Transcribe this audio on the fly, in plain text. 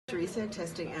Teresa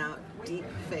testing out deep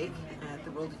fake at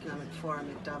the World Economic Forum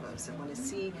at Davos. I want to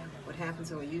see what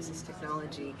happens when we use this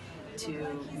technology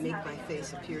to make my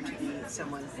face appear to be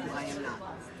someone who I am not.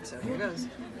 So here goes.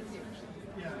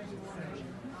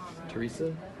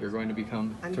 Teresa, you're going to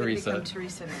become I'm Teresa. going to become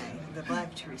Theresa May, the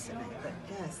Black Theresa May. But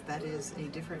yes, that is a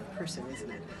different person,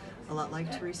 isn't it? A lot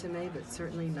like Theresa May, but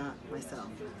certainly not myself.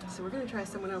 So we're going to try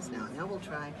someone else now. Now we'll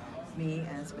try me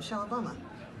as Michelle Obama.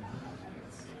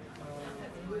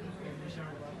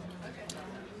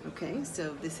 Okay,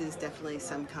 so this is definitely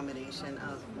some combination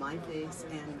of my face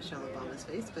and Michelle Obama's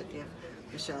face, but if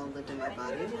Michelle lived in my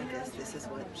body, I guess this is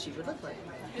what she would look like.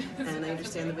 And I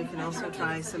understand that we can also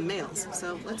try some males.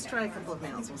 So let's try a couple of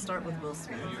males. We'll start with Will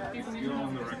Smith.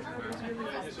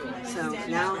 So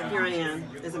now here I am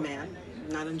as a man,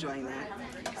 not enjoying that.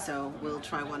 So we'll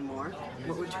try one more.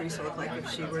 What would Teresa look like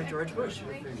if she were George Bush?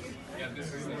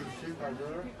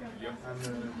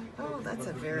 Oh, that's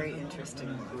a very interesting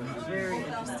look. Very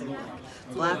interesting look.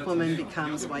 Black woman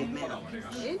becomes white male.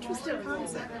 Interesting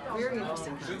concept. Very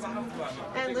interesting concept.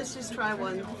 And let's just try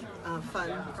one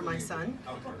fun for my son.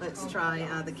 Let's try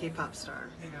the K-pop star.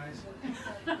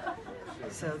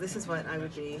 So this is what I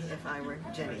would be if I were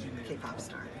Jenny, the K-pop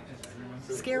star.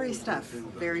 Scary stuff,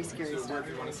 very scary stuff,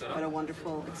 but a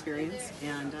wonderful experience,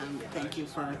 and thank you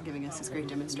for giving us this great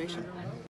demonstration.